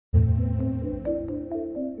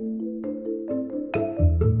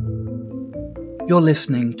You're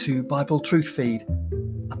listening to Bible Truth Feed,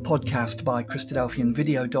 a podcast by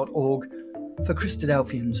christadelphianvideo.org for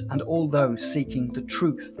Christadelphians and all those seeking the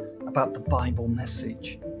truth about the Bible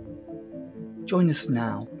message. Join us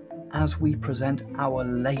now as we present our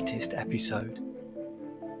latest episode.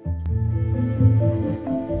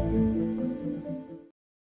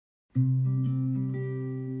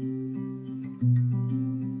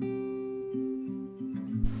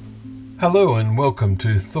 Hello and welcome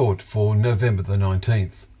to Thought for November the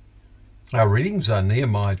 19th. Our readings are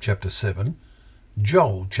Nehemiah chapter 7,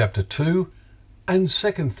 Joel chapter 2 and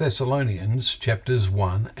 2 Thessalonians chapters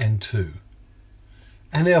 1 and 2.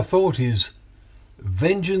 And our thought is,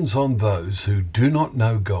 vengeance on those who do not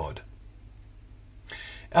know God.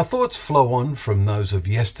 Our thoughts flow on from those of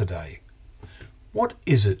yesterday. What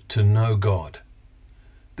is it to know God?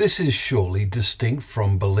 This is surely distinct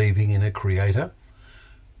from believing in a creator.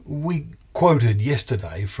 We quoted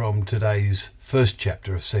yesterday from today's first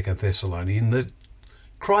chapter of 2 Thessalonians that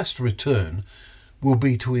Christ's return will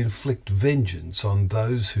be to inflict vengeance on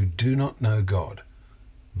those who do not know God.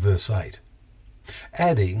 Verse 8.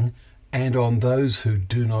 Adding, and on those who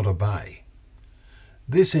do not obey.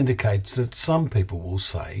 This indicates that some people will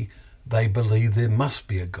say they believe there must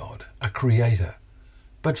be a God, a creator,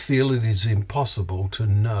 but feel it is impossible to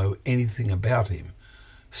know anything about him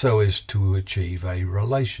so as to achieve a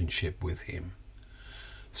relationship with him.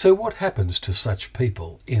 So what happens to such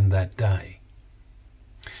people in that day?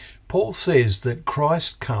 Paul says that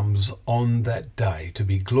Christ comes on that day to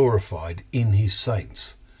be glorified in his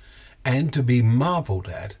saints and to be marvelled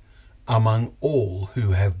at among all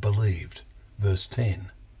who have believed. Verse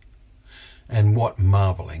 10. And what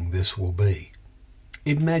marvelling this will be.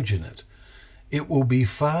 Imagine it. It will be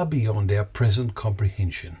far beyond our present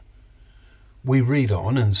comprehension. We read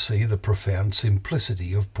on and see the profound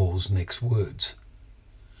simplicity of Paul's next words.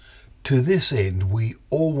 To this end we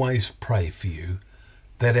always pray for you,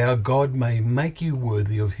 that our God may make you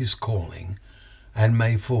worthy of his calling, and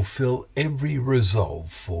may fulfill every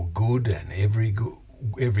resolve for good and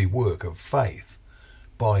every work of faith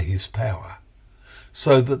by his power,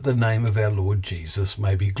 so that the name of our Lord Jesus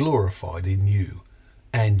may be glorified in you,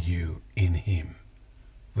 and you in him.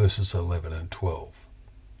 Verses 11 and 12.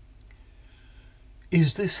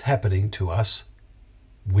 Is this happening to us,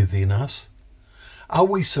 within us? Are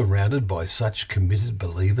we surrounded by such committed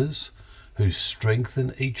believers who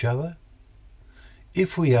strengthen each other?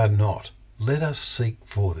 If we are not, let us seek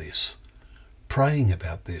for this, praying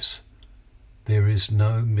about this. There is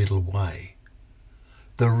no middle way.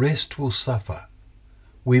 The rest will suffer.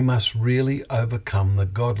 We must really overcome the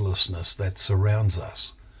godlessness that surrounds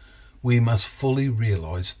us. We must fully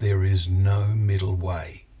realize there is no middle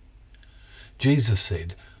way. Jesus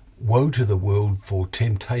said, woe to the world for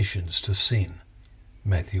temptations to sin.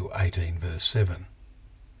 Matthew 18 verse 7.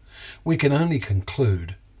 We can only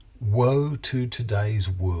conclude, woe to today's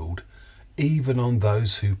world, even on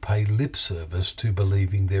those who pay lip service to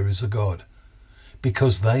believing there is a God,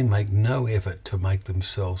 because they make no effort to make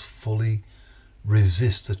themselves fully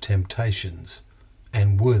resist the temptations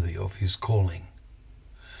and worthy of his calling.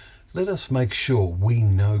 Let us make sure we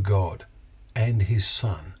know God and his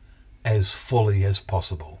Son as fully as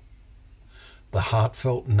possible. The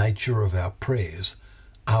heartfelt nature of our prayers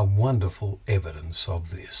are wonderful evidence of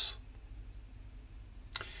this.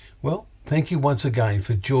 Well, thank you once again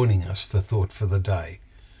for joining us for Thought for the Day,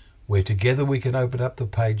 where together we can open up the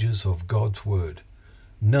pages of God's Word,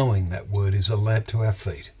 knowing that Word is a lamp to our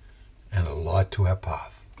feet and a light to our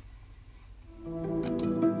path.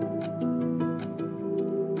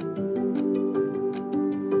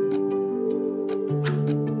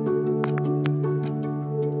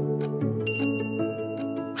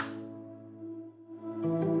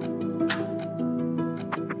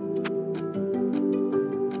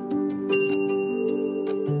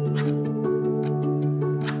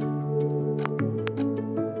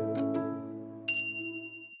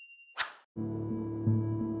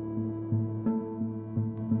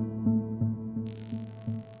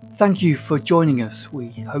 Thank you for joining us.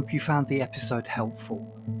 We hope you found the episode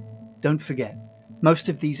helpful. Don't forget, most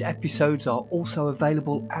of these episodes are also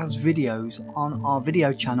available as videos on our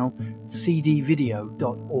video channel,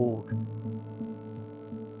 cdvideo.org.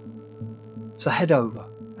 So head over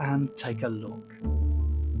and take a look.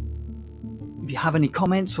 If you have any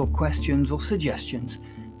comments or questions or suggestions,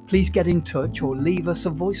 please get in touch or leave us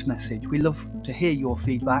a voice message. We love to hear your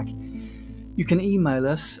feedback. You can email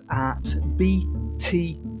us at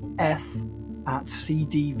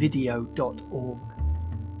btf@cdvideo.org.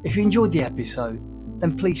 If you enjoyed the episode,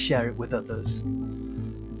 then please share it with others.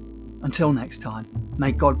 Until next time,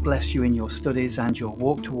 may God bless you in your studies and your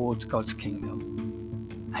walk towards God's kingdom.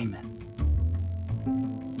 Amen.